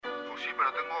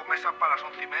pero tengo mesa para las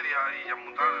 11:30 y ya es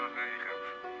muy tarde, no sé, dije.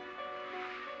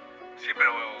 Sí,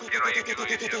 pero quiero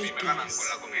ir, si a mí me ganan con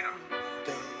la comida.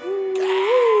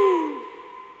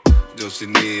 Yo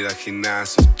sin ir al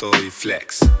gimnasio estoy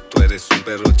flex. Tú eres un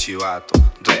perro chivato,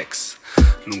 Rex.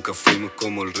 Nunca fuimos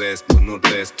como el resto, no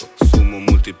resto. Sumo,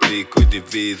 multiplico y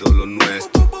divido lo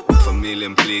nuestro. Familia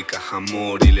implica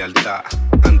amor y lealtad.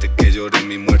 Antes que llore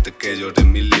mi muerte, que llore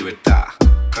mi libertad.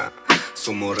 Ja,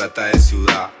 somos rata de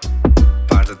ciudad.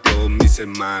 Para todos mis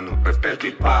hermanos, respeto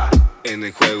y paz. En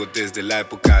el juego desde la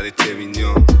época de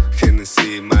Cheviñón.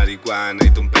 Genesis, marihuana y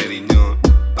Don Periñón.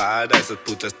 Para esas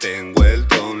putas tengo el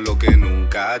don. Lo que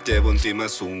nunca llevo encima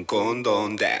es un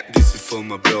condón. Damn. This is for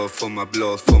my blood, for my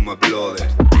blood, for my brother.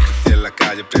 Crecí en la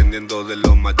calle aprendiendo de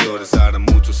los mayores. Ahora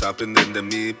muchos aprenden de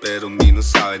mí, pero mí no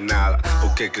saben nada.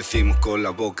 Porque crecimos con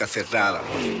la boca cerrada.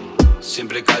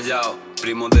 Siempre callado,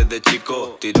 primo desde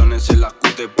chico. Tirones en las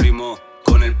cutes, primo.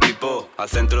 Con el pipo, al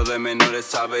centro de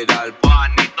menores a ver al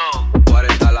panito.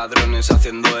 40 ladrones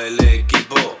haciendo el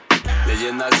equipo.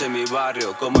 Leyendas en mi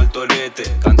barrio como el torete.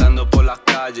 Cantando por las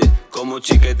calles como un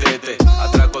chiquetete.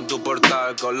 Atraco tu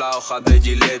portal con las hojas de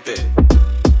gilete.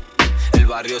 El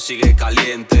barrio sigue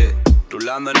caliente.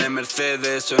 Rulando en el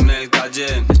Mercedes o en el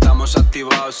Cayenne. Estamos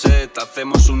activados, te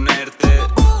hacemos un ERTE.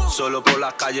 Solo por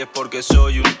las calles porque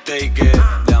soy un taker.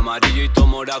 De amarillo y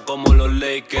tomora como los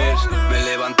Lakers. Me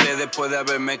levanté después de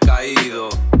haberme caído.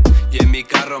 Y en mi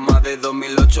carro más de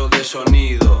 2008 de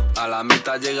sonido. A la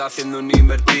meta llega haciendo un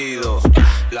invertido.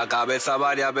 La cabeza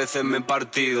varias veces me he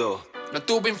partido. No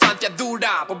tuve infancia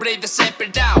dura, pobre y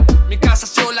desesperado. Mi casa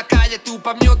sola, la calle, tú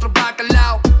pa' mí otro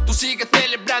bacalao. Tú sigues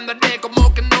celebrando, haré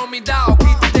como que no me he dado.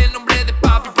 Quítate el nombre de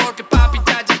papi porque papi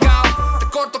ya ha llegado. Te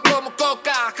corto como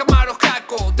coca, jamaro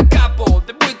jaco. Te capo,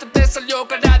 de buitre te salió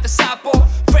cara de sapo.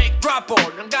 Fake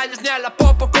rapper, no engañes ni a la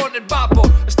popo con el vapo.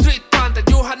 Street panther,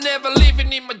 you have never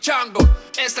living in my jungle.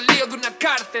 He salido de una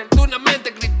cárcel, de una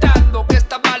mente gritando. Que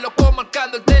estaba loco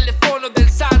marcando el teléfono del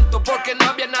santo. Porque no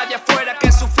había nadie afuera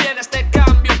que sufriera este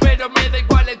cambio. Pero me da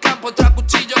igual el campo, tra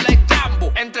cuchillo like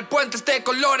Rambo. Entre puentes de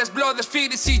colores, blooders,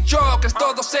 firis y jokers.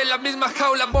 Todos en la misma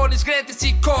jaula, bonis, gretis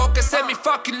y coques. En mi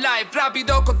fucking life,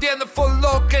 rápido corriendo full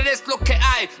locker. Es lo que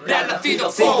hay,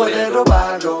 renacido si puedes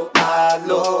robarlo,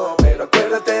 hazlo. Pero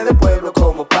acuérdate del pueblo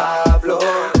como Pablo.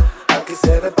 Aquí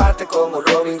se reparte como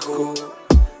Robin Hood.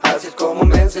 Así es como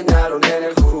me enseñaron en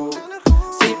el Hood.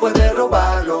 Si puedes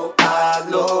robarlo,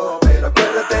 hazlo. Pero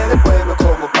acuérdate del pueblo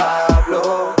como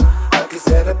Pablo. Aquí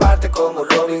se reparte como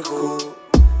Robin Hood.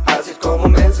 Así es como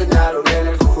me enseñaron en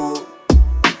el Hood.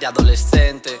 De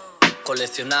adolescente,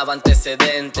 coleccionaba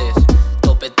antecedentes.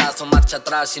 Topetazo, marcha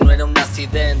atrás y no era un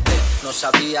accidente. No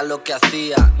sabía lo que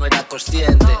hacía, no era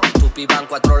consciente. Tupiban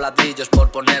 4 ladrillos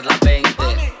por ponerla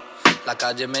 20. La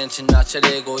calle me enseñó a ser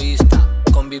egoísta.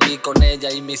 Conviví con ella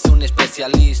y me hice un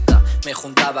especialista. Me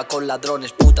juntaba con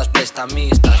ladrones, putas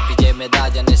prestamistas. Pillé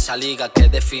medalla en esa liga,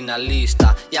 quedé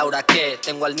finalista. ¿Y ahora qué?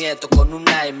 Tengo al nieto con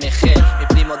una AMG. Mi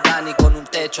primo Dani con un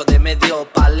techo de medio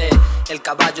palé. El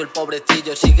caballo, el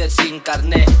pobrecillo, sigue sin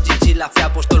carné. Gypsy La Fe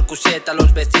ha puesto el Q7 a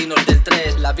los vecinos del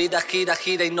 3. La vida gira,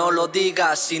 gira y no lo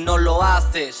digas si no lo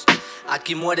haces.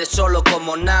 Aquí mueres solo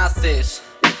como naces.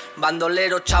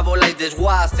 Bandolero, chabola y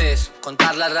desguaces.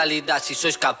 Contar la realidad si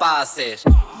sois capaces.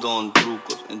 Don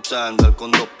trucos, en chándal con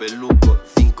 2 pelucos.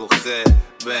 5G,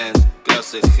 Benz,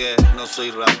 clase G. No soy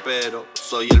rapero,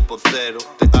 soy el pocero.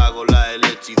 Te hago la el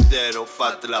hechicero,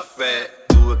 Fat La Fe.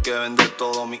 Tuve que vender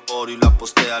todo mi oro y la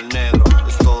aposté al negro.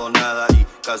 Es todo nada y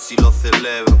casi lo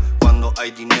celebro. Cuando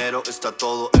hay dinero está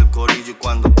todo el corillo. Y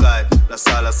cuando cae la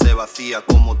sala se vacía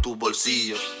como tu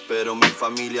bolsillo. Pero mi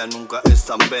familia nunca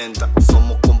está en venta.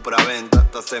 Somos compra-venta,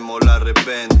 te hacemos la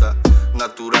reventa.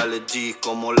 Naturales G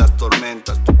como las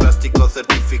tormentas. Tu plástico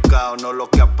certificado, no lo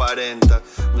que aparenta.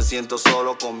 Me siento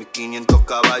solo con mis 500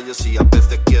 caballos. Y a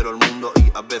veces quiero el mundo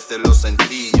y a veces lo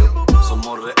sencillo.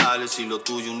 Somos reales y lo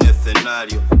tuyo un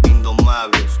escenario.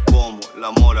 Indomables como el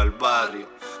amor al barrio.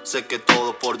 Sé que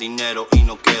todo por dinero y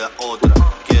no queda otra.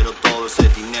 Quiero todo ese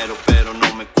dinero pero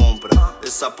no me compra.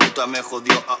 Esa puta me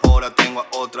jodió, ahora tengo a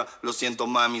otra. Lo siento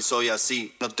mami, soy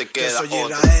así, no te queda otra. Que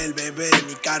soy Israel, bebé,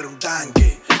 mi carro un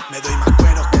tanque. Me doy más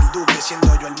cueros que el Duque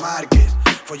siendo yo el Márquez.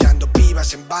 Follando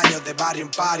pibas en baños de barrio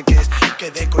en parques.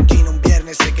 Quedé con Gino un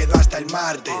viernes, se quedó hasta el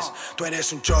martes. Tú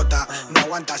eres un chota, no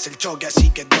aguantas el choque así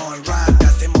que don't run. Te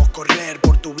hacemos correr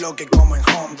por tu bloque como en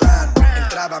home run.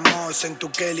 Entrábamos en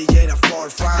tu Kelly y era for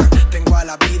fun. Tengo a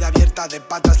la vida abierta de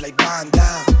patas like Van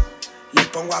Damme. Le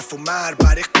pongo a fumar,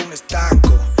 parezco un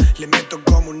estanco. Le meto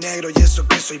como un negro y eso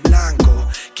que soy blanco.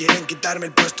 Quieren quitarme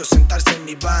el puesto, sentarse en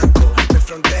mi banco. Me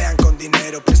frontean con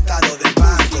dinero prestado del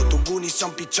banco. Tus goonies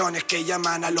son pichones que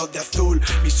llaman a los de azul.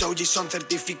 Mis OGs son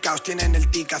certificados, tienen el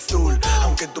tic azul.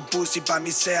 Aunque tu pussy pa'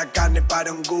 mí sea carne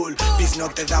para un ghoul. Bis no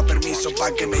te da permiso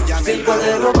pa' que me llame. Si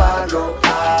puedes robarlo,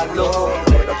 hazlo.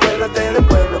 Pero acuérdate del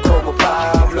pueblo como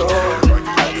Pablo.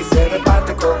 Aquí se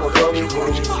reparte como Robin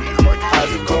Hood.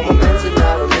 Así como me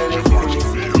enseñaron en el hood.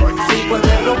 Si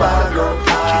puedes robarlo,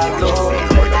 hazlo.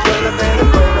 Pero acuérdate del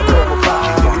pueblo como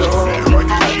Pablo.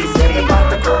 Aquí se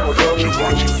reparte como Robin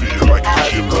Hood.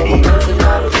 Así como me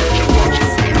enseñaron en el hood.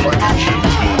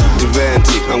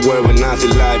 I'm wearing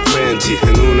nothing like Frenchy.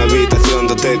 En una habitación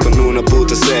de hotel con una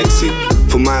puta sexy.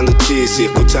 Fumando cheesy,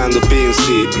 escuchando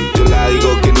Pincy. Yo la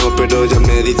digo que no, pero ella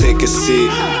me dice que sí.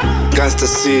 Gasta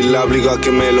sí, la obligo a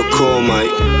que me lo coma.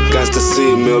 Y gasta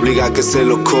sí, me obliga a que se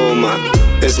lo coma.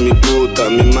 Es mi puta,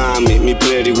 mi mami, mi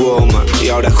pretty woman. Y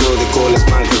ahora jode con las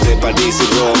marcas de París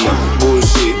y Roma.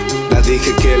 Bullshit, la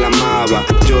dije que la amaba.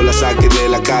 Yo la saqué de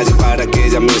la calle para que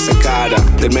ella me sacara.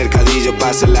 Del mercadillo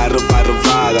pasé la ropa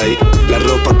robada. Y la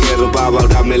ropa que robaba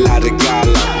ahora me la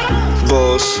regala.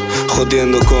 Vos,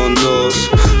 jodiendo con dos.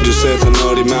 Yusef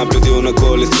Honori me ha pedido una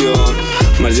colección.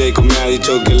 Mar Jacob me ha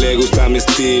dicho que le gusta mi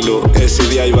estilo. Ese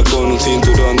día iba con un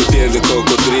cinturón de piel de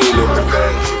cocodrilo.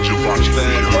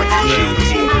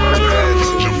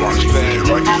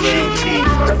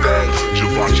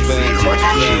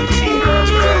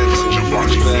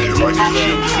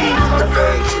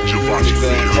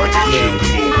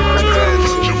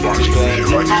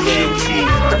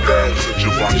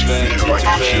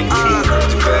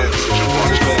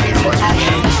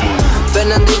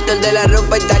 Fernandito, el de la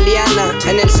ropa italiana.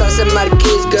 En el Sunset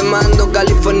Marquis quemando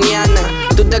californiana.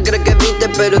 Tú te crees que viste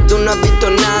pero tú no has visto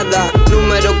nada.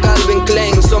 Número Calvin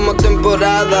Klein, somos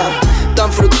temporada.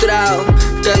 Tan frustrado,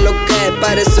 que lo que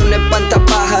parece un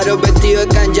espantapájaro vestido de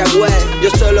Kanye West. Yo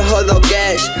solo jodo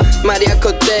cash, María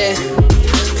Coté.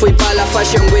 Fui pa' la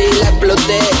Fashion Week y la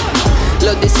exploté.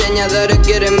 Los diseñadores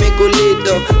quieren mi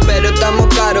culito, pero estamos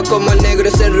caros como el negro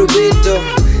ese rubito.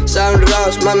 Sound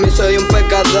Ross, mami soy un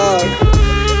pecador.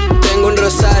 Tengo un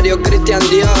rosario, Christian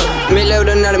Dior. 1000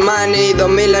 euros en Armani y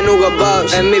 2000 en Hugo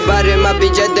Boss. En mi barrio hay más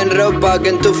billetes en ropa que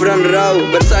en tu front row.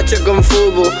 Versace con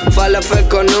Fubu, falafel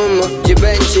con humo.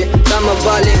 Givenchy, estamos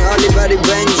balling, Oliver y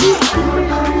Benji.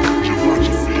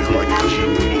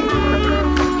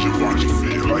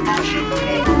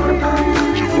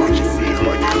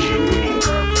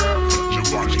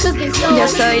 Yo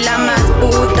soy la más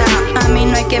puta, a mí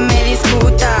no hay que me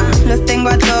discuta. Los tengo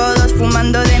a todos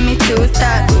fumando de mis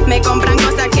chustas. Me compran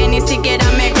cosas que ni siquiera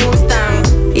me gustan.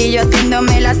 Y yo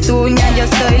haciéndome las uñas, yo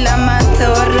soy la más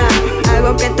zorra.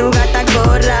 Hago que tu gata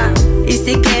corra. Y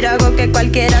si quiero hago que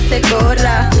cualquiera se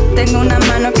corra. Tengo una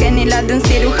mano que ni la de un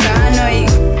cirujano. Y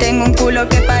tengo un culo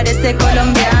que parece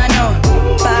colombiano.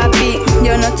 Papi,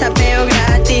 yo no chapeo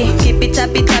gratis. Kipi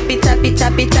chapi chapi chapi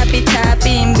chapi chapi chapi.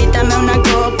 Invítame a una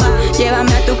copa,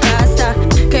 llévame a tu casa,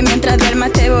 que mientras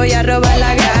duermas te voy a robar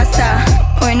la grasa.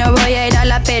 Hoy no voy a ir a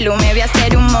la pelu, me voy a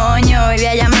hacer un moño. Hoy voy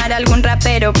a llamar a algún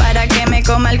rapero para que me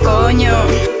coma el coño.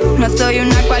 No soy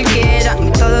una cualquiera,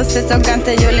 todos esos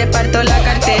cantes yo le parto la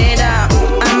cartera.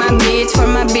 I'm a bitch for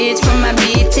my bitch, for my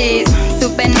bitches.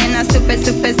 Super nena, super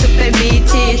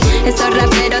bitches. Esos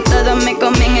raperos todos me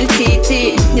comen el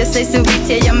chichi. Yo soy su bitch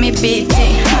y ellos mi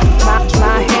bitchy.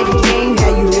 My head game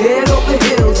had you head over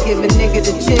heels, giving niggas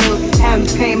the chills,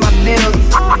 haven't paid my bills.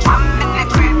 I'm in the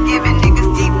crib giving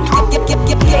niggas deep.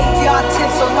 Gave y'all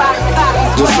tips on why the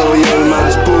cops. Yo soy el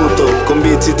más puto, con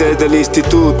bici desde el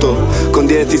instituto. Con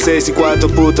 16 y 4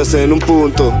 putas en un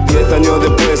punto. 10 años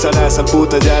después a esa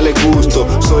puta ya le gusto.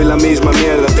 Soy la misma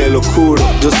mierda, te lo juro.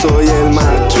 Yo soy el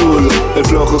más chulo, el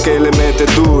flojo que le mete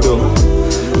duro.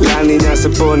 La niña se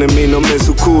pone mi nombre en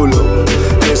su culo.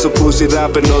 Eso pussy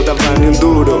rapper no daba ni un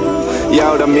duro. Y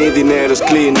ahora mi dinero es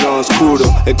clean, no oscuro.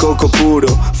 El coco puro,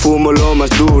 fumo lo más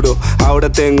duro.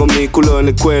 Ahora tengo mi culo en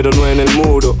el cuero, no en el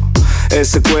muro.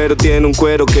 Ese cuero tiene un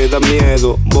cuero que da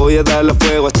miedo. Voy a darle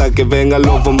fuego hasta que vengan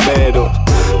los bomberos.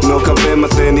 No cabe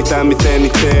más ceniza en mi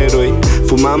cenicero. Y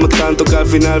fumamos tanto que al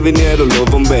final vinieron los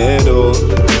bomberos.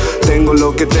 Tengo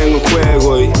lo que tengo en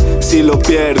juego y si lo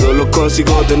pierdo lo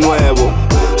consigo de nuevo.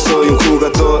 Soy un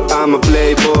jugador, I'm a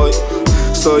playboy.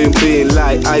 Soy un pin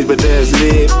like Iceberg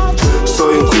Sleep.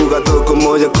 Soy un jugador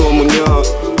como Jacob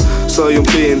Muñoz. Soy un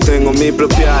pin, tengo mi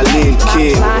propia Lil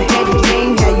Kim. My head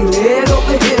game had you head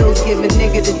over heels, giving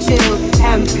niggas the chills,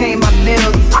 haven't paid my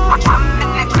bills. I'm in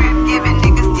the crib giving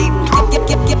niggas deep.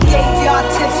 Gave y'all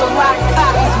tips on why the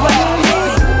cops well.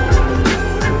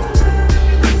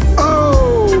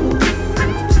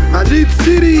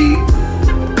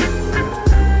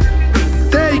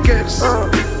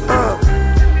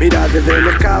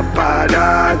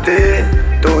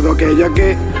 todo aquello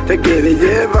que te quiere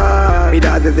llevar.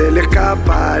 Mira desde el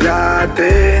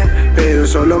escaparate, pero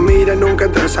solo mira, nunca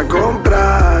entras a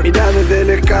comprar. Mira desde el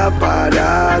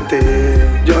escaparate,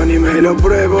 yo ni me lo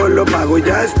pruebo, lo pago y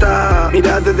ya está.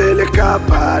 Mira desde el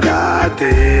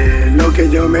escaparate, lo que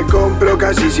yo me compro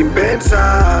casi sin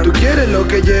pensar. Tú quieres lo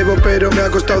que llevo pero me ha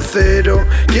costado cero.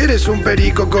 Quieres un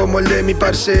perico como el de mi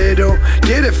parcero.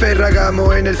 Quieres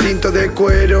Ferragamo en el cinto de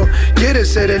cuero.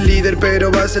 Quieres ser el líder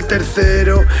pero vas el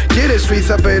tercero. Quieres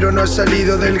Suiza pero no has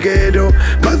salido del guero.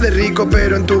 Vas de rico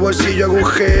pero en tu bolsillo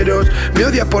agujeros. Me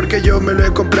odias porque yo me lo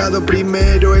he comprado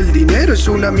primero. El dinero es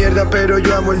una mierda pero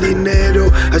yo amo el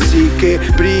dinero. Así que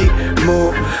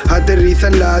primo, aterriza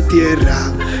en la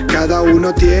tierra. Cada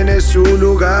uno tiene su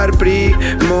lugar,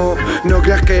 primo. No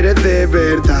creas que eres de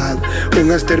verdad.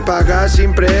 Un aster paga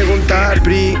sin preguntar,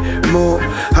 primo.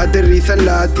 Aterriza en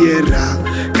la tierra.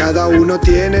 Cada uno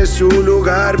tiene su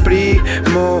lugar,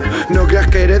 primo. No creas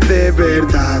que eres de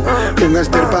verdad. Un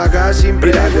aster paga sin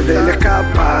preguntar. Mira desde el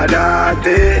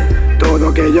escaparate, todo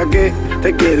aquello que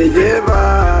te quiere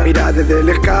llevar. Mira desde el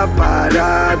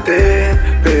escaparate,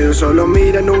 pero solo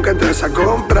mira, nunca entras a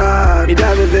comprar.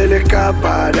 Mira desde el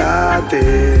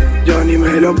escaparate, yo ni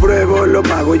me lo pruebo, lo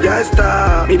pago y ya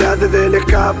está. Mira desde el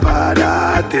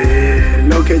escaparate,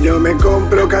 lo que yo me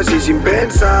compro casi sin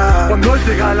pensar. Cuando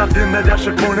llega a la tienda ya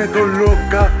se pone todo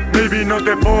loca. Baby, no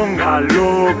te pongas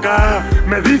loca.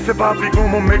 Me dice papi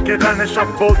cómo me quedan esas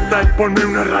botas y ponme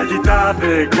una rayita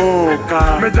de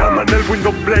coca. Me llaman el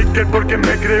window breaker porque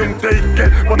me creo un taker.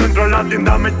 Cuando entro a la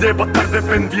tienda me llevo a estar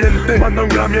dependiente. Mando un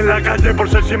Grammy en la calle por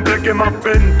ser siempre el que más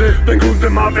vende. Tengo un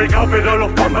tema pegado pero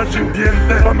los fans van sin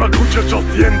dientes. Cuando escucho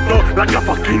 800, las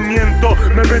gafas 500.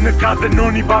 Me ven el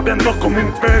cadenón y babeando como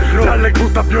un perro. Ya les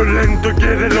gusta violento y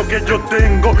quiere lo que yo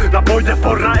tengo. La polla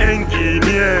forra en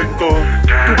 500.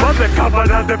 Tú vas de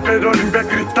cabalate pero limpia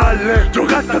cristales. Yo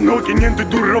gastando 500 y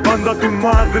tú robando a tu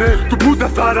madre. Tu puta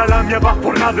Zara, la mía va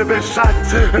forrada de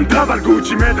Versace. Entraba al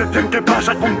Gucci y me decían ¿qué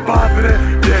pasa compadre?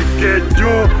 Y es que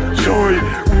yo soy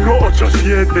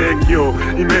 187 yo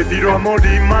y me tiro a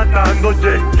morir matando. Y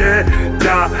es que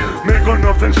ya me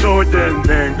conocen, soy el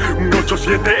men.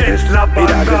 187 es la banda.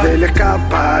 Mira desde el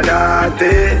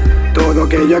escaparate, todo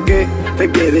aquello que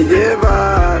te quiere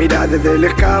llevar. Mira desde el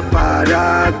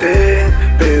escaparate,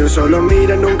 pero solo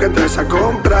mira, nunca entras a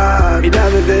comprar. Mira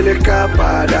desde el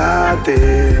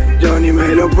escaparate, yo ni me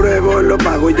lo pruebo, lo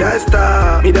pago y ya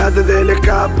está. Mira desde el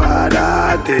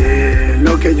escaparate,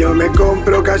 lo que yo me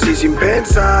compro casi sin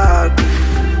pensar.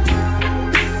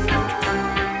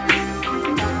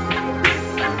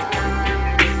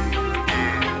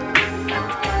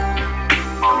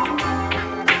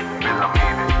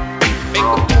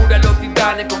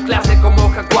 Con clase como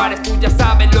jaguares, tú ya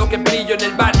sabes lo que brillo en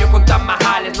el barrio con tan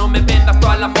majales. No me vendas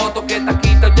toda la moto que te ha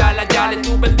quitado ya la yale.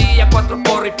 Tú vendías 4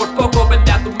 porros y por poco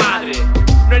vende a tu madre.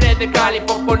 No eres de Cali,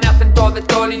 por poner acento de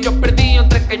Toli. Yo perdí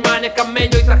entre caimanes,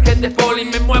 camello y traje de poli.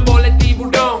 Me muevo el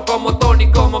tiburón como Tony,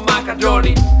 como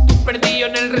macaroni. Tú perdido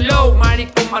en el reloj,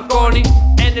 marico Marconi.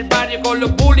 En el barrio con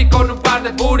los bullies, con un par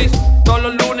de booties. Todos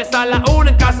los lunes a la 1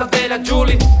 en casa de la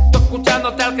Julie. Tú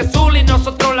escuchándote al Jesús y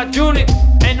nosotros la Juni.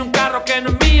 En un carro que no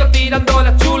es mío, tirando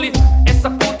la chuli. Esa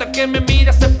puta que me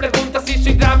mira se pregunta si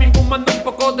soy Grammy. Fumando un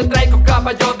poco de dry con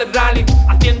caballo de rally.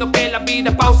 Haciendo que la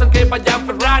vida pausa en que vaya en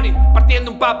Ferrari.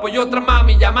 Partiendo un papo y otra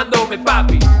mami llamándome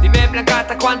papi. Dime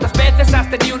Blancata, ¿cuántas veces has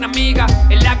tenido una amiga?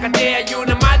 En la calle hay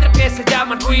una madre que se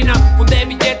llama Ruina. Fundé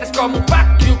billetes como un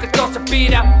fuck you que todo se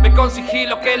pira. Me con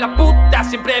sigilo que la puta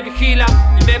siempre vigila.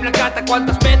 Dime Blancata,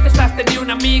 ¿cuántas veces has tenido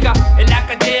una amiga? En la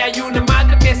calle hay una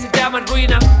madre que se llama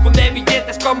Ruina. Fundé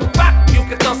billetes como un fuck you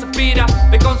que todo se pira.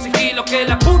 Me con sigilo que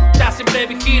la puta siempre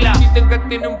vigila. Dicen que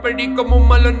tiene un perico muy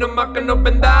malo, nomás que no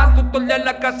venda. Tú todo en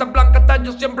la Casa Blanca, está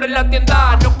yo siempre en la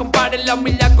tienda. No compares la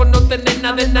humildad con no tener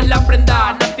nada en la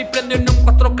prenda. Nací prendió en un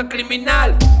 4K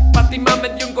criminal. Fátima me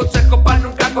dio un consejo para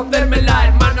nunca cogérmela.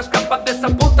 Hermano, escapa de esa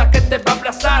puta que te va a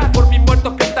abrazar. Por mis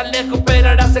muertos que están lejos, pero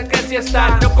ahora sé que sí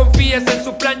están. No confíes en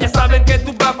su plan, ya saben que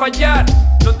tú vas a fallar.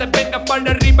 No te vengas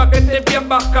para arriba que te voy a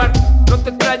bajar. No te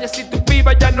extrañes si tu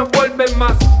piba ya no vuelve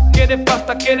más. Quieres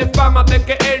pasta, quieres fama de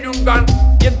que eres un gang.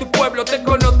 Y en tu pueblo te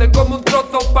conocen como un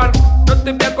trozo pan. No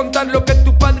te voy a contar lo que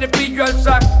tu padre pilló al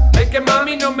sac. Ay que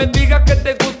mami no me digas que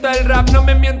te gusta el rap. No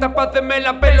me mientas pa' hacerme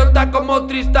la pelota como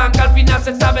Tristan. Que al final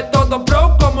se sabe todo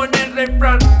bro como en el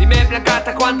refrán. Dime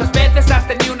Blancata, ¿cuántas veces has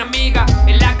tenido una amiga?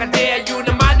 En la calle hay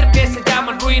una madre que se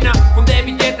llama Ruina. Fundé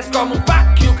billetes como un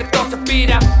fuck you que todo se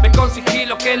pira. Me con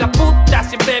sigilo que la puta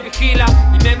siempre vigila.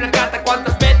 Dime Blancata,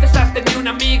 ¿cuántas veces has tenido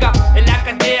una amiga? En la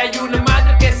calle hay una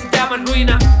madre que se llama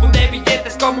Ruina. Fundé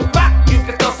billetes como un fuck you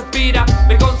que todo se pira.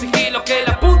 Me con sigilo que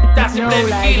la puta siempre hombre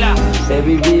vigila. He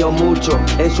vivido mucho,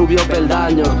 he subido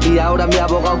peldaños y ahora mi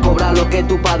abogado cobra lo que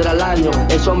tu padre al año.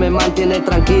 Eso me mantiene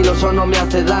tranquilo, eso no me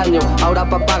hace daño. Ahora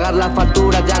pa' pagar la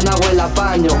factura ya no hago el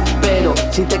apaño. Pero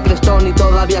si te crees Tony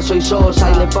todavía soy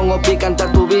sosa y le pongo picante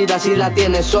a tu vida si la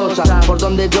tienes sosa. Por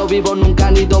donde yo vivo nunca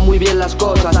han ido muy bien las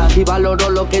cosas y valoro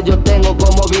lo que yo tengo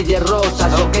como Villas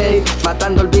Rosas, ok.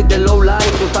 Matando el beat de low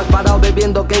life, tú estás parado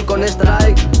bebiendo cake con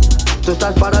strike. Tú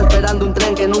estás parado esperando un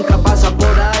tren que nunca pasa por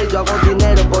ahí. Yo hago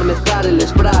dinero por mezclar el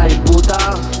spray, puta.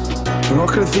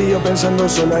 Hemos crecido pensando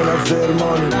solo en hacer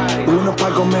money. Unos pa'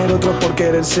 comer, otros por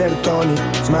querer ser Tony.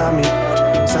 Mami,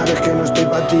 sabes que no estoy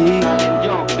pa' ti,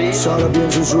 solo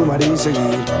pienso en sumar y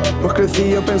seguir. Hemos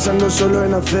crecido pensando solo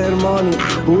en hacer money.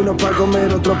 Unos pa'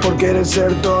 comer, otros por querer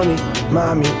ser Tony.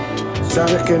 Mami,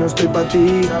 sabes que no estoy pa'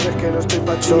 ti,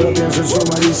 solo pienso en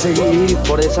sumar y seguir.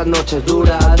 Por esas noches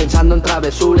duras, pensando en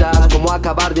travesuras, cómo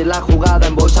acabar bien la jugada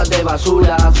en bolsas de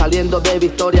basura. Saliendo de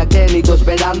Victoria Kenito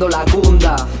esperando la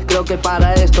cunda. Creo que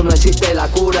para esto no existe la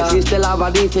cura. Existe la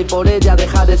avaricia y por ella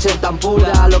deja de ser tan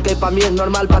pura. Lo que pa' mí es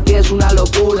normal, pa' ti es una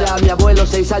locura. Mi abuelo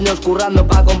 6 años currando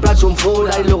pa' comprarse un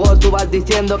fura. Y luego tú vas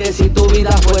diciendo que si tu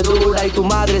vida fue dura. Y tu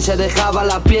madre se dejaba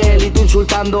la piel y tú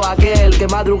insultando a aquel que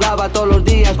madrugaba todos los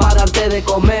días para darte de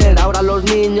comer. Ahora los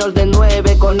niños de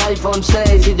 9 con iPhone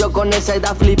 6 y yo con esa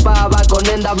edad flipaba con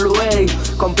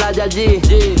NWA, con Playa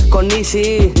G, con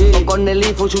Easy o con el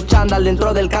Ifu y su chándal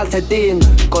dentro del calcetín,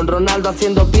 con Ronaldo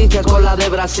haciendo picias con la de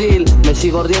Brasil. Me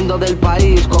sigo riendo del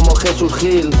país como Jesús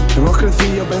Gil. Hemos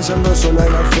crecido pensando solo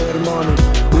en hacer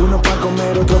money. Unos pa'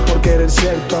 comer, otros por querer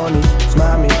ser Tony.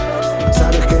 Mami,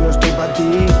 sabes que no estoy pa'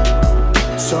 ti,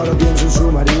 solo pienso en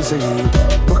sumar y seguir.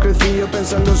 Hemos crecido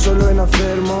pensando solo en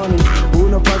hacer money.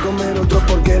 Unos pa' comer, otros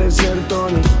por querer ser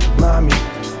Tony. Mami,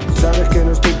 sabes que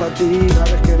no estoy pa' ti,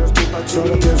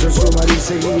 solo pienso en sumar y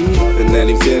seguir. En el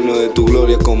infierno de tu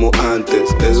gloria como antes.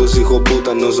 Esos hijos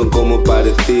putas no son como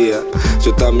parecía.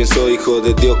 Yo también soy hijo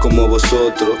de Dios como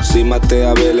vosotros. Si maté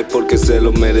a Abel es porque se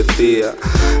lo merecía.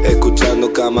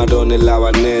 Escuchando Camarones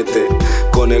Labanete,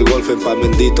 con el golf en pan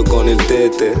bendito con el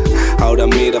tete. Ahora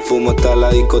mira, fumo hasta la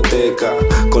discoteca,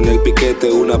 con el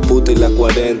piquete, una puta y la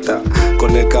 40.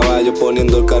 Con el caballo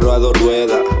poniendo el carro a 2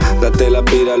 ruedas. Date la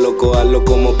pira, loco, hazlo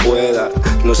como pueda.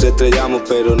 Nos estrellamos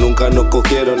pero nunca nos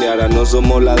cogieron. Y ahora no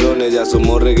somos ladrones, ya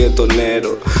somos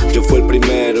reggaetoneros. Yo fui el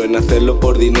primero en hacerlo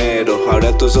por dinero.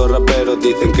 Ahora todos esos raperos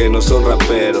dicen que no son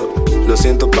raperos. Lo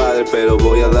siento padre, pero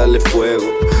voy a darle fuego.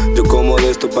 Yo como de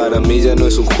esto, para mí ya no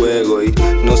es un juego. Y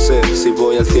no sé si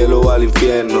voy al cielo o al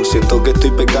infierno. Siento que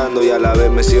estoy pecando y a la vez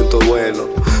me siento bueno.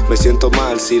 Me siento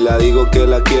mal si la digo que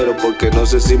la quiero, porque no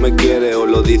sé si me quiere o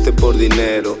lo dice por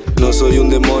dinero. No soy un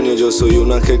demonio, yo soy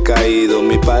un ángel caído.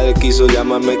 Mi padre quiso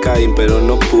llamarme Caín, pero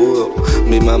no pudo.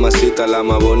 Mi mamacita, la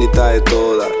más bonita de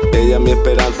todas. Ella es mi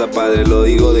esperanza, padre, lo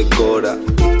digo de cora.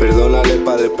 Perdónale,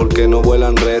 padre, porque no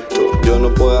vuelan recto. Yo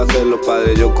no puedo hacerlo,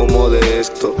 padre, yo como de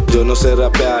esto. Yo no sé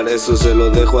rapear, eso se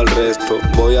lo dejo al resto.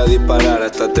 Voy a disparar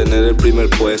hasta tener el primer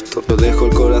puesto. Yo dejo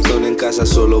el corazón en casa,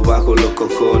 solo bajo los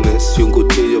cojones. Y un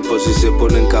cuchillo por si se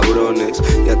ponen cabrones.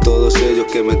 Y a todos ellos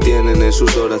que me tienen en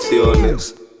sus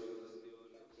oraciones.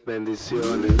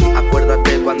 Bendiciones.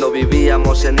 Acuérdate cuando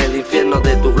vivíamos en el infierno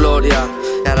de tu gloria.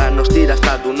 Y ahora nos tira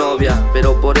hasta tu novia.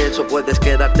 Pero por eso puedes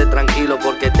quedarte tranquilo,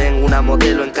 porque tengo una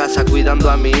modelo en casa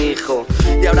cuidando a mi hijo.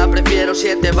 Y ahora prefiero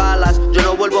 7 balas. Yo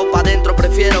no vuelvo pa' dentro,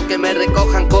 prefiero que me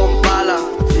recojan con pala.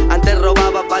 Antes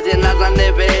robaba pa' llenar la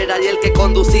nevera, y el que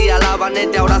conducía la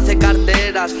vanete ahora hace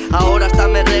carteras. Ahora hasta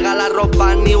me regala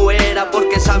ropa new era,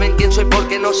 porque saben quién soy,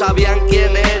 porque no sabían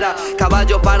quién era.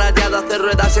 Caballo para allá de hacer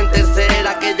ruedas en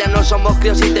tercera, que ya no somos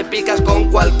críos y te picas con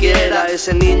cualquiera.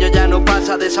 Ese niño ya no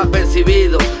pasa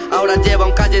desapercibido, ahora lleva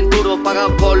un calle en turbo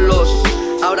pagado por los.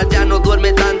 Ahora ya no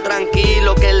duerme tan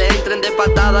tranquilo, que le entren de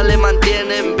patada le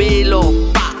mantienen vilo.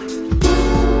 ¡Pa!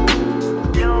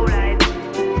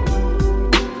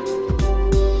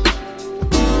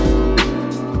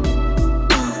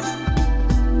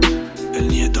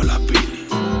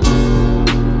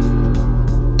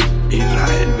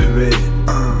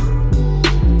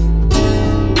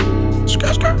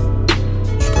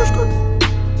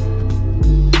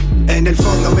 En el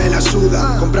fondo me la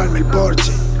suda comprarme el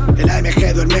Porsche. El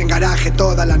AMG duerme en garaje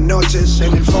todas las noches.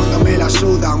 En el fondo me la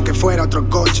suda aunque fuera otro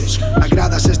coche. Las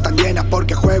gradas están llenas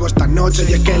porque juego esta noche.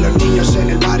 Y es que los niños en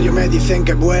el barrio me dicen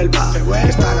que vuelva, que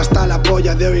están hasta la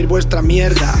polla de oír vuestra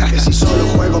mierda. Que si solo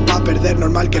juego pa' perder,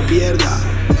 normal que pierda.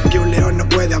 Que un león no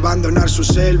puede abandonar su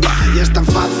selva. Y es tan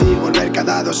fácil volver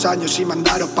cada 2 2 años y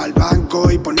mandaros pa'l banco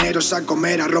y poneros a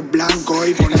comer arroz blanco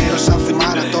y poneros a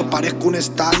fumar a todos parezco un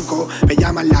estanco. Me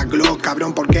llaman la Glock,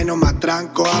 cabrón, ¿por qué no me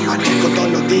atranco? Amanezco todos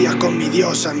los días con mi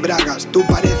diosa en bragas. Tú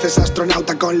pareces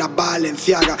astronauta con la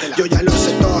Balenciaga. Yo ya lo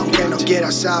sé todo aunque no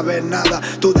quieras saber nada.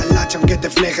 Tú das lacha aunque te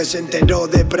flejes entero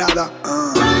de Prada.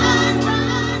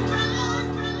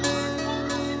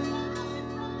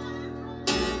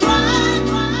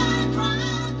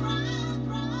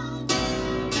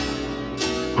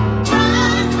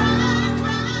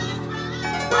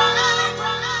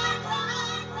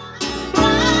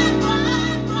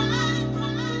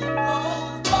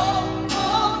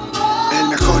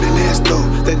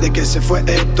 Desde que se fue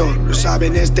Héctor, lo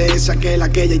saben, este es aquel,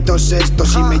 aquella y todos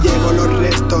estos. Y me llevo los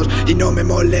restos y no me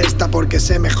molesta porque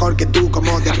sé mejor que tú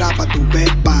cómo derrapa tu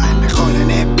pepa. El mejor en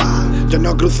EPA, yo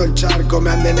no cruzo el charco.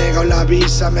 Me han denegado la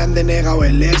visa, me han denegado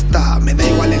el esta. Me da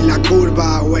igual en la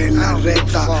curva o en la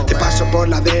recta. Te paso por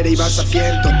la dera y vas a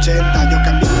 180. Yo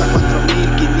cambié a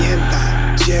 4500.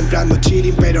 Siempre ando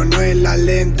chilling pero no en la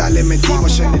lenta. Le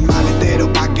metimos en el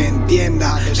maletero pa' que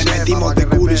entienda. Le metimos de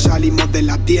culo y salimos de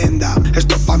la tienda.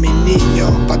 Esto es pa' mis niños,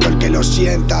 pa' todo el que lo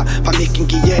sienta. Pa' mis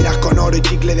quinquilleras con oro y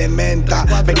chicle de menta.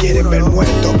 Me quieren ver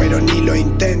muerto pero ni lo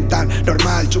intentan.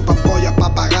 Normal, chupan pollas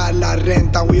pa' pagar la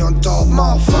renta. We on top,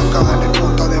 motherfucker, en el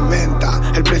punto de venta.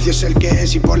 El precio es el que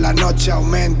es y por la noche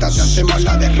aumenta. Te hacemos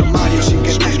la de Romario sin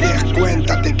que te des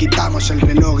cuenta. Te quitamos el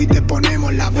reloj y te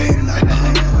ponemos la venda.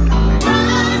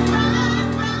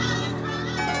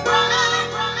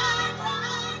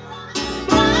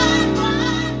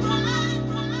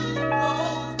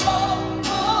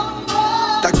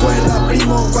 ¿Te acuerdas,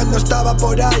 primo, cuando estaba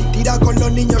por ahí? Tirado con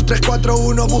los niños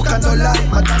 341 buscando like.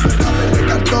 Matando rappers de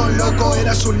cartón, loco,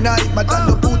 eras un night.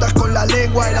 Matando putas con la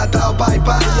lengua, era tao pai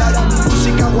pai. Y ahora mi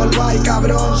música worldwide,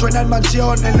 cabrón. Suena en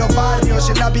mansión, en los barrios,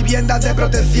 en las viviendas de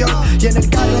protección. Y en el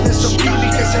carro de esos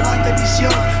pibis que se van de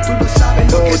misión. Tú no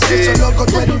sabes lo que es eso, loco,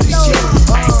 tu erudición.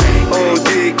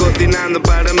 OG, cocinando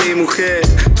para mi mujer.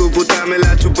 Tu puta me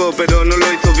la chupó pero no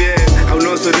lo hizo bien. Aún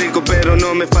no soy rico pero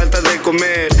no me falta de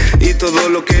comer. Y todo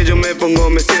lo que yo me pongo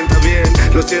me sienta bien.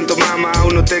 Lo siento mamá,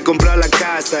 aún no te he comprado la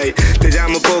casa. Y te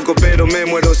llamo poco pero me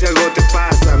muero si algo te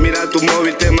pasa. Mira tu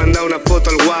móvil, te manda una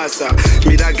foto al WhatsApp.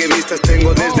 Mira qué vistas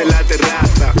tengo desde la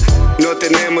terraza. No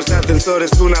tenemos ascensor,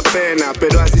 es una pena.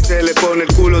 Pero así se le pone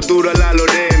el culo duro a la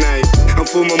Lorena. Y aún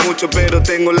fumo mucho pero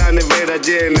tengo la nevera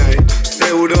llena. Y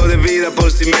seguro de vida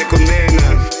por si me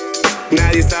condenan.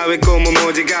 Nadie sabe cómo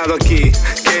hemos llegado aquí.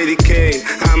 Kaydy Cain,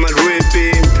 I'm a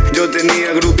ripping. Yo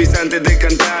tenía groupies antes de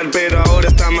cantar, pero ahora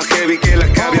está más heavy que la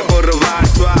cabia por robar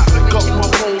swag. Pick up my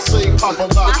phone, say Papa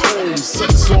not home.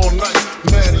 Sex all night,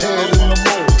 mad head in the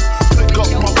mood. Pick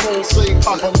up my phone, say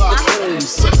Papa not home.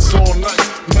 Sex all night,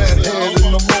 mad head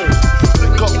in the mood.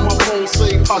 Pick up my phone,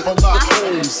 say Papa not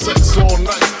home. Sex all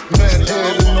night, mad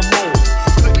head in the mood.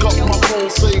 Pick up my phone,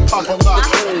 say Papa not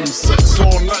home. Sex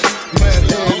all night, mad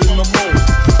head in the mood.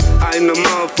 I'm no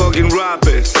motherfucking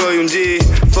rapper, soy un G,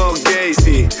 fuck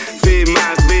Daisy, F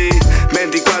más B,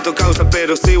 24 causas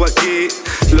pero sigo aquí.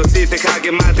 Los hice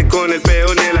jaque mate con el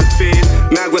peón y el alfil.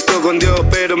 Me acuesto con Dios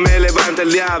pero me levanta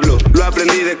el diablo. Lo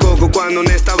aprendí de Coco cuando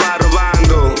me estaba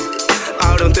robando.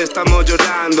 Ahora aún te estamos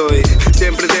llorando y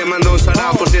siempre te mando un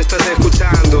sarao por si estás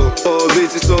escuchando. Oh,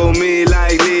 bitches on me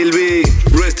like Lil B,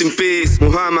 rest in peace,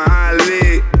 Muhammad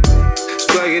Ali.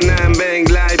 Swaggin' and bang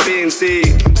like Pincy.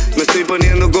 Me estoy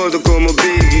poniendo gordo como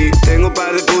Biggie. Tengo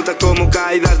par de putas como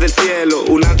caídas del cielo.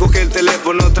 Una coge el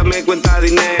teléfono, otra me cuenta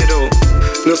dinero.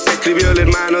 Nos escribió el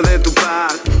hermano de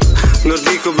Tupac. Nos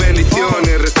dijo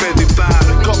bendiciones, respeto y paz.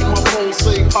 Pick up my phone,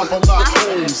 say Papa not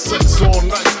home. Sex all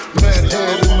night, mad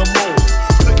head in the mood.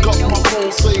 Pick up my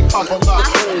phone, say Papa not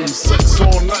home. Sex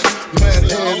all night,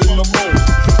 mad head in the mood.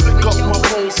 Pick up my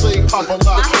phone, say Papa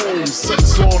not home.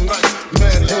 Sex all night,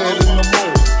 mad head in the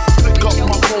mood. Pick up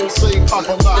my phone, say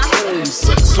Papa not home.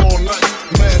 Sex all night,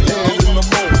 mad head in the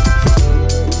mood.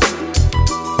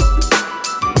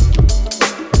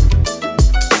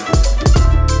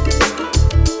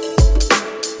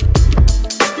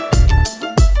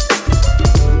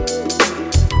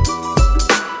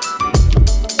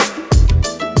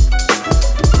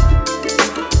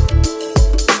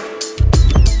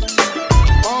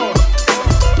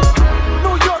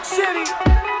 New York City,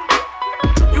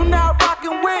 you now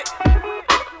rockin' with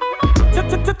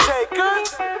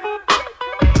Takers.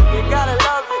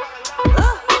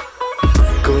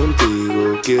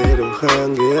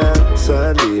 manguear,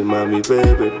 salir, mami,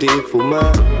 beber y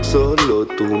fumar. Solo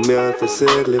tú me haces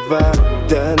elevar,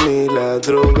 ya ni la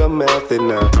droga me hace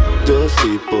nada. Yo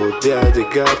sí podría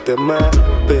llegarte a amar,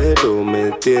 pero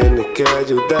me tienes que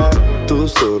ayudar. Tu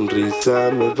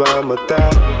sonrisa me va a matar,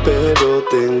 pero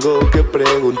tengo que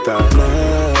preguntar.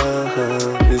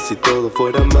 ¿Y si todo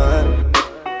fuera mal?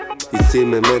 ¿Y si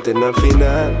me meten al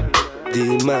final?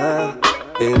 Dime,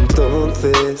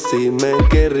 entonces si me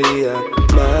querría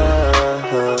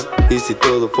más. ¿Y si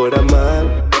todo fuera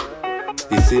mal?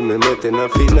 ¿Y si me meten al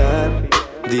final?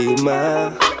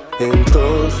 Dime,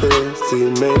 entonces si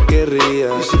me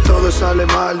querrías. Y si todo sale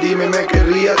mal, dime, ¿me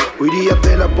querrías? ¿Huirías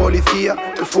de la policía?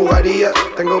 ¿Te fugarías?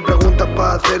 Tengo preguntas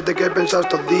para hacerte, ¿qué pensas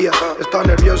estos días? Estoy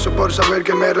nervioso por saber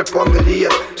qué me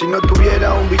responderías. Si no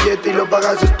tuviera un billete y lo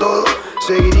pagases todo,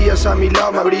 ¿seguirías a mi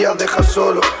lado? ¿Me habrías dejado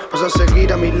solo? ¿Vas a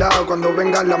seguir a mi lado cuando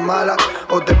vengan las malas?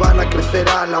 ¿O te van a crecer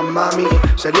a las mami?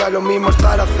 Sería lo mismo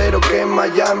estar a cero que en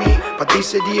Miami. Pa' ti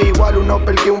sería igual un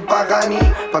Opel que un Pagani.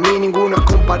 Pa' mí ninguno es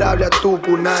comparable a tu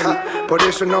Punani. Por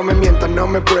eso no me mientas, no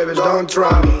me pruebes, don't try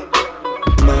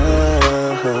me.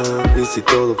 ¿Y si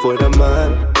todo fuera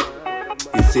mal?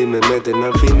 ¿Y si me meten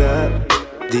al final?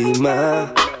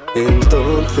 Dime,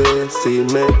 entonces si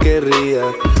me querría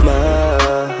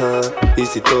más. ¿Y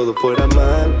si todo fuera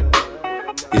mal?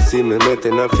 ¿Y si me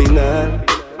meten al final?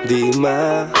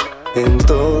 Dime,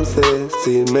 entonces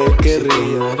si me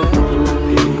querría.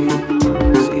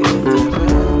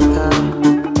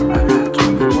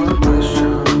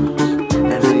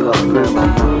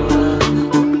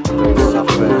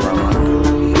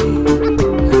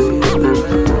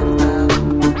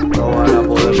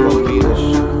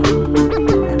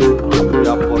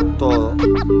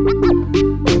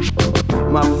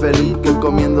 Más feliz que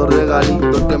comiendo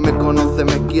regalitos. El que me conoce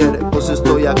me quiere, pues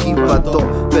estoy aquí pa'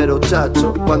 todo. Pero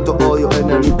chacho, cuánto odio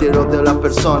en el interior de las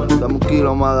personas. Dame un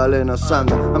kilo, Magdalena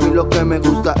Sanda. A mí lo que me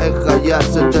gusta es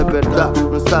hallarse de verdad.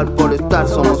 No estar por estar,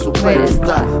 somos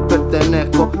superstar.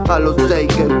 Pertenezco a los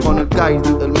takers con el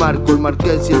Kaydy, el Marko, el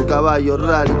Marqués y el Caballo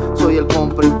Rally. Soy el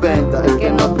compra y venta, el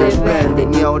que no te vende.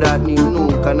 Ni ahora ni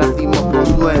nunca nacimos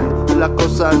con duende. Es la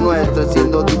cosa nuestra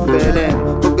siendo diferente.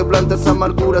 Porque plantas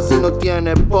amargura si no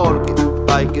tienes por qué.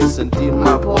 Hay que sentir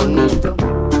más bonito.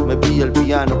 Me pilla el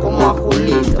piano como a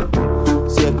Julito.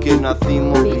 Si es que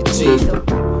nacimos bichitos,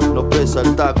 nos pesa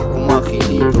el taco como a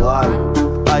Gilito.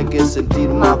 Hay que sentir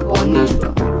más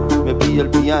bonito. Me pilla el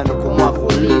piano como a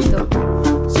Julito.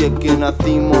 Si es que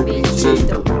nacimos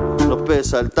bichitos, nos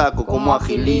pesa el taco como a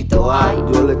Gilito.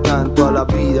 Yo le canto a la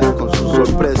vida con sus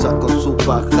sorpresas, con sus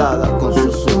bajadas, con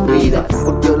sus subidas.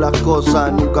 Porque las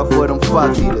cosas nunca fueron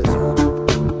fáciles.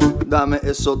 Dame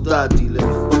esos dátiles,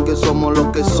 porque somos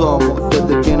lo que somos.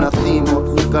 Desde que nacimos,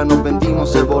 nunca nos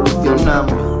vendimos,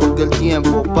 evolucionamos. Porque el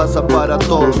tiempo pasa para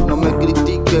todos. No me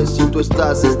critiques si tú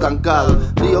estás estancado.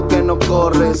 Río que no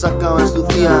corre, se acaba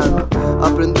ensuciando.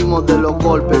 Aprendimos de los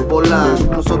golpes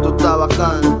volando. Nosotros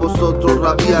trabajando, vosotros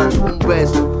rabiando. Un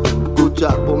beso, escucha,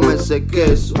 ponme ese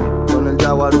queso. Con el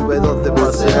Jaguar V12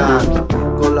 paseando.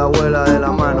 Con la abuela de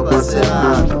la mano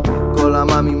paseando. Con la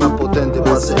mami más potente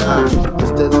paseando.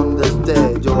 Esté donde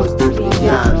esté, yo estoy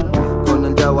brillando. Con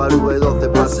el Jaguar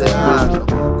V12 paseando.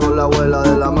 Con la abuela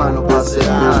de la mano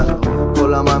paseando.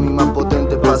 Con la mami más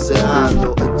potente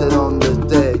paseando. Esté donde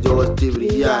esté, yo estoy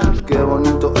brillando. Qué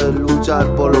bonito es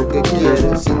luchar por lo que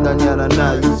quieres sin dañar a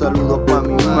nadie. Saludos pa'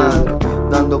 mi madre,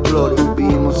 dando gloria,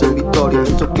 vivimos en victoria.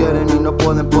 Ellos quieren y no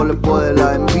pueden por le puede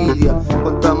la envidia.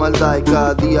 Cuánta maldad y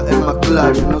cada día es más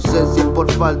claro. No sé si es por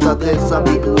falta de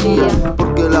sabiduría,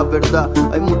 porque la verdad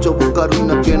hay mucho busca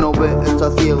ruina que no ve.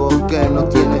 Está ciego que no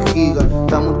tiene giga.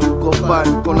 Dame un chuco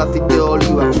pan con aceite de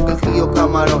oliva, un quejillo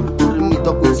camarón, un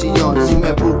ritmito cuchillón. Si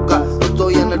me busca, no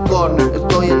estoy en el corner,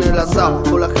 estoy en el asado.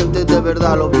 Con la gente de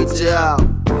verdad lo bicheao.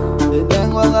 Te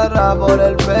tengo agarrado por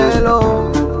el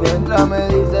pelo mientras me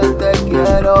dices te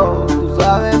quiero. Tú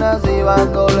sabes, nací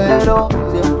bandolero,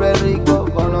 siempre rico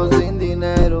con o sin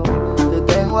dinero. Te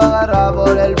tengo agarrado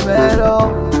por el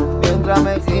pelo mientras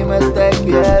me gimes te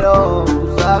quiero.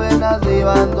 Tú sabes, nací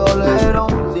bandolero,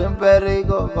 siempre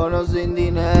rico con o sin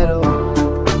dinero.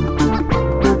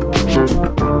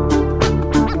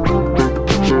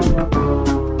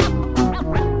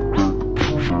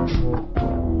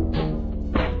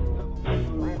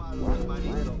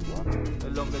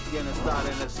 Es lo que tiene estar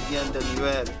en el siguiente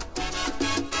nivel.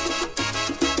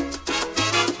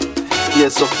 Y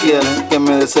esos quieren que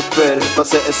me desespere.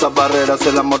 Pasé esas barreras,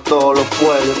 el amor todo lo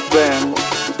puede. Vengo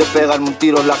de pegarme un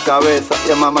tiro en la cabeza.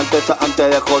 Llama a Alteza antes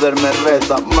de joderme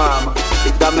reza. Mama,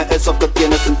 Dame eso que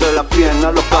tienes entre las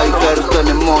piernas. Los callejeros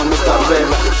tenemos nuestra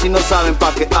regla. Si no saben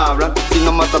pa' qué hablan, si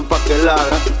no matan pa' qué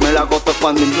ladran. Me la gozo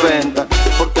cuando inventan,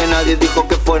 porque nadie dijo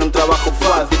que fuera un trabajo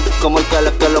fácil, como el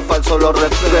que lo falso lo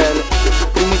repele.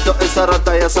 Primito, esa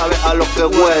rata ya sabe a lo que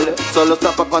huele. Solo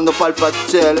tapa cuando palpa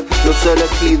chele. Los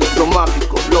elegidos, los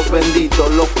mágicos, los benditos,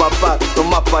 los papás, los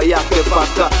más pa' allá que pa'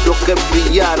 acá. Los que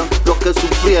brillaron, los que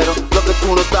sufrieron, los que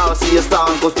tú no estabas y ya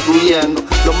estaban construyendo.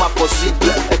 Lo más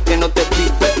posible es que no te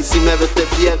pipe, y si me ves te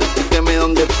friegues, que queme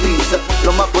donde pisa.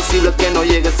 Lo más posible es que no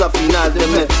llegues a final de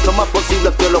mes. Lo más posible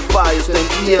es que los payos te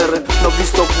entierren. No he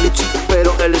visto Gucci,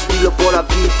 pero el estilo por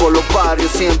aquí, por los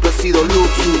barrios, siempre ha sido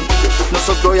luxury.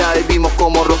 Nosotros ya vivimos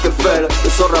como Rockefeller.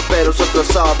 Esos raperos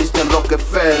atrasados visten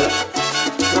Rockefeller.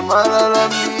 Qué mala la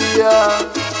envidia,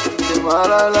 qué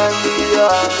mala la envidia.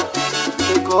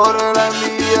 Te corre la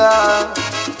envidia,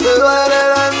 te duele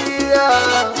la envidia.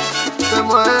 Te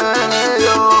mueren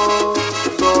ellos,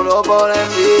 solo por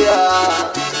envidia.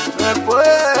 Después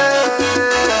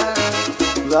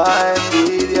la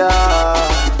envidia.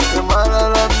 Qué mala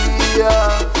la envidia,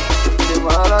 qué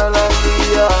mala la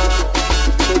envidia.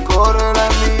 Te corre la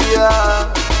envidia,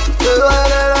 te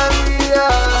duele la envidia.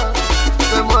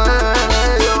 Te mueren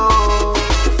ellos,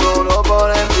 solo por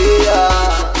envidia.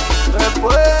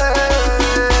 Después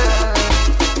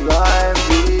la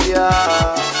envidia.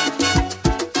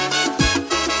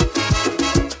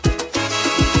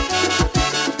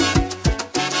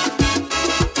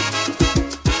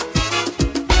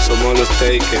 Somos los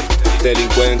takers,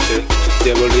 delincuentes.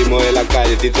 Llevo el ritmo de la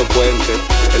calle, Tito Puente.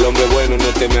 El hombre bueno no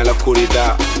teme a la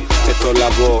oscuridad. Esto es la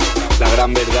voz, la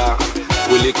gran verdad.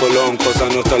 Willy Colón, Cosa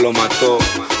Nostra lo mató.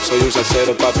 Soy un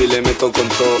salsero, papi, le meto con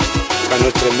todo. Cano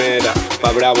Estremera,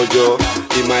 pa' bravo yo.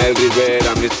 Ismael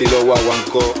Rivera, mi estilo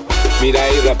guaguancó. Mira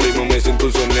Ibra, primo, me siento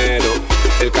un sonero.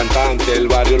 El cantante, el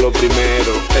barrio lo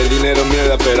primero. El dinero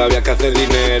mierda, pero había que hacer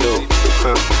dinero.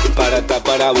 Para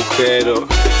tapar agujeros.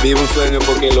 Vivo un sueño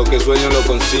porque lo que sueño lo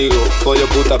consigo. Pollo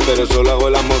puta, pero solo hago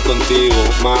el amor contigo.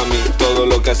 Mami, todo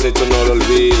lo que has hecho no lo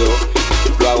olvido.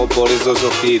 Lo hago por esos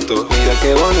ojitos. Mira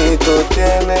qué bonito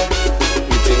tiene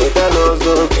mi chinita los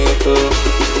ojitos.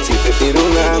 Si te tiro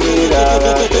una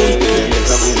mirada te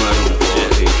vienes a fumar un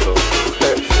poquito.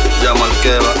 Llama al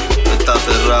kebab, está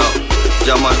cerrado.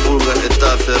 Llama al burger,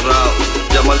 está cerrado.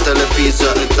 Llama al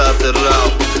telepizza, está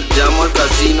cerrado. Llamo al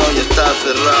casino y está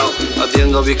cerrado.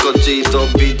 Haciendo bizcochitos,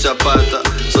 pizza, pata.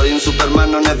 Soy un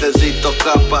Superman, no necesito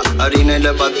capa. Harina y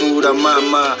levadura,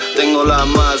 mamá. Tengo la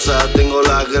masa, tengo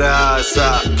la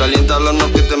grasa. Calienta el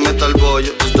horno que te meta el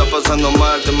bollo. Si está pasando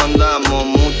mal, te mandamos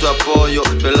mucho apoyo.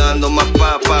 Pelando más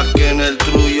papas que en el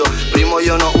trullo. Primo,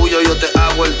 yo no huyo, yo te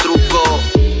hago el truco.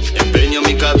 Empeño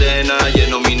mi cadena,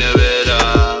 lleno mi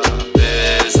nevera.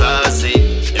 Es así.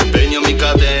 Empeño mi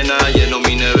cadena, lleno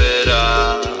mi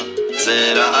nevera.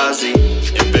 Será así.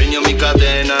 Empeño mi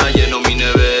cadena, lleno mi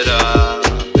nevera.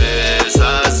 Es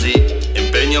así.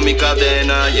 Empeño mi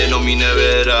cadena, lleno mi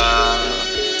nevera.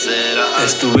 Será así.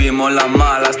 Estuvimos las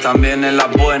malas, también en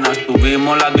las buenas.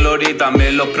 Tuvimos la gloria y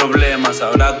también los problemas.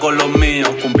 Ahora con los míos,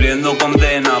 cumpliendo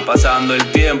condena. Pasando el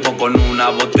tiempo con una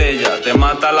botella. Te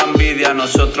mata la envidia,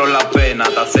 nosotros la pena.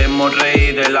 Te hacemos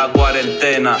reír en la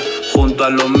cuarentena. Junto a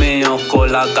los míos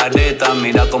con la careta.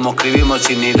 Mira cómo escribimos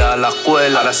sin ir a la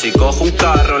escuela. Ahora si cojo un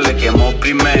carro le quemo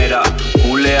primera.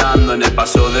 Culeando en el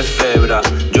paso de cebra.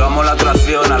 Yo amo la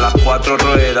tracción a las 4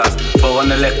 ruedas. Fuego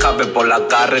en el escape por la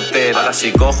carretera. Ahora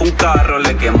si cojo un carro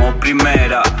le quemo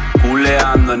primera.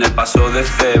 Culeando en el paso de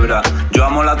cebra. Yo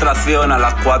amo la tracción a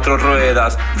las 4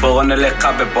 ruedas. Fuego en el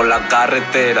escape por la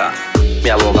carretera. Mi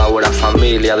abogado era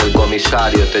familia del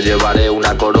comisario. Te llevaré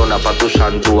una corona pa' tu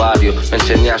santuario. Me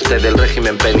enseñaste del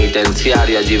régimen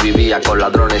penitenciario. Allí vivía con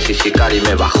ladrones y sicarios y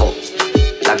me bajó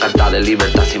la carta de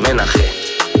libertad y me enajé.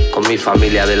 Con mi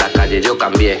familia de la calle yo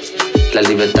cambié la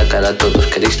libertad que ahora todos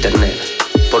queréis tener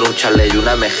por un chalet y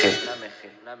una MG.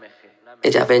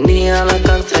 Ella venía a la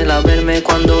cárcel a verme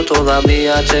cuando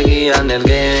todavía seguía en el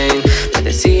game. Me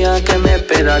decía que me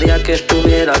esperaría, que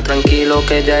estuviera tranquilo,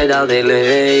 que ya era de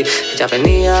ley. Ella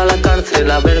venía a la cárcel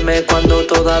a verme cuando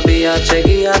todavía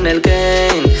seguía en el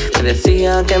game. Me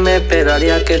decía que me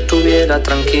esperaría, que estuviera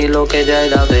tranquilo, que ya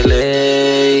era de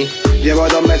ley. Llevo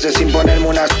 2 meses sin ponerme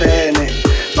unas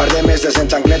TN. Par de meses en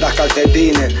chancletas,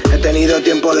 calcetines. He tenido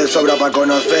tiempo de sobra para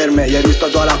conocerme y he visto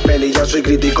todas las pelis, ya soy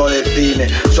crítico de cine.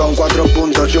 Son 4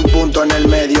 puntos y un punto en el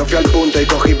medio. Fui al punto y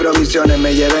cogí provisiones,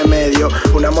 me llevé medio.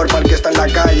 Un amor para el que está en la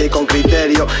calle y con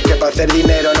criterio, que para hacer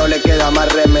dinero no le queda más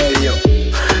remedio.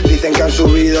 Dicen que han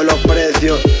subido los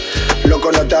precios.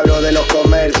 Loco, no te hablo de los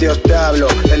comercios, te hablo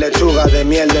de lechuga, de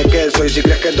miel, de queso. Y si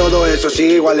crees que todo eso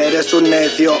sigue igual, eres un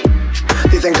necio.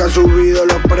 Dicen que han subido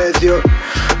los precios.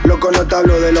 Loco, no te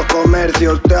hablo de los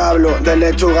comercios, te hablo de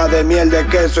lechuga, de miel, de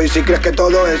queso. Y si crees que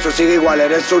todo eso sigue igual,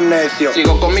 eres un necio.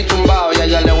 Sigo con mi tumbao y a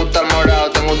ella le gusta el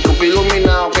morado. Tengo un truco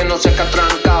iluminado que no sé qué ha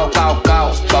trancado, cao,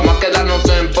 cao. Vamos a quedarnos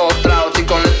empotrados. Y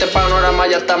con este panorama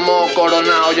ya estamos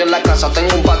coronados. Yo en la casa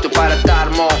tengo un patio para estar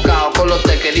mojado. Con los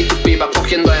tequeros y tu piba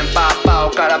cogiendo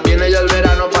empapado. Cara viene ya el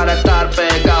verano para estar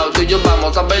pegado. Tú y yo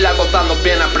vamos a bailar gozando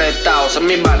bien apretados. En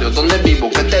mi barrio donde vivo,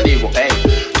 ¿qué te digo? Ey,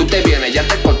 tú te vienes, ya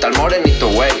te corta el morenito,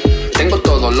 wey. Tengo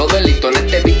todos los delitos en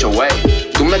este bicho, wey.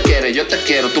 Tú me quieres, yo te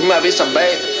quiero, tú me avisas,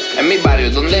 babe. En mi barrio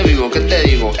donde vivo, ¿qué te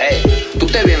digo? Ey, tú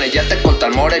te vienes, ya te corta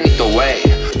el morenito, wey.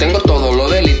 Tengo todos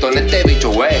los delitos en este bicho,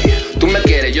 wey. Tú me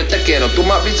quieres, yo te quiero, tú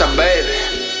me avisas, babe.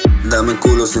 Dame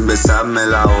culo sin besarme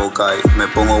la boca y me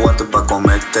pongo guate pa'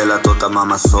 comerte la tota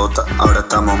mamazota. Ahora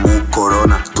estamos muy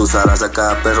corona, tú sabrás a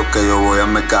cada perro que yo voy a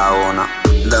Mercadona.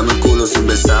 Dame culo sin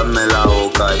besarme la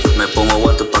boca y me pongo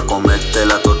guate pa' comerte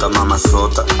la tota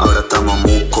mamazota. Ahora estamos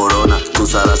muy corona, tú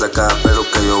sabrás a cada perro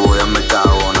que yo voy a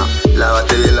Mercadona.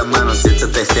 Lávate bien las manos si te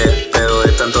tejé, pero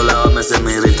de tanto lavarme se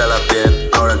me irrita la piel.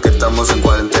 Ahora que estamos en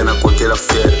cuarentena cualquiera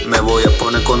fiel. Me voy a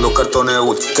poner con 2 cartones de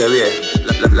Gucci, qué bien.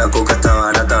 La coca está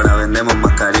barata, ahora vendemos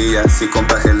mascarillas. Si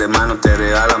compras gel de mano te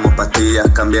regalamos pastillas.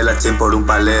 Cambié la chin por un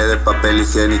palé de papel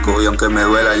higiénico. Y aunque me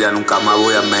duela ya nunca más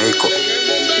voy a México. En el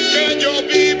mundo en que yo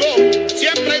vivo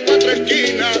siempre hay 4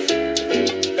 esquinas,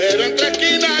 pero entre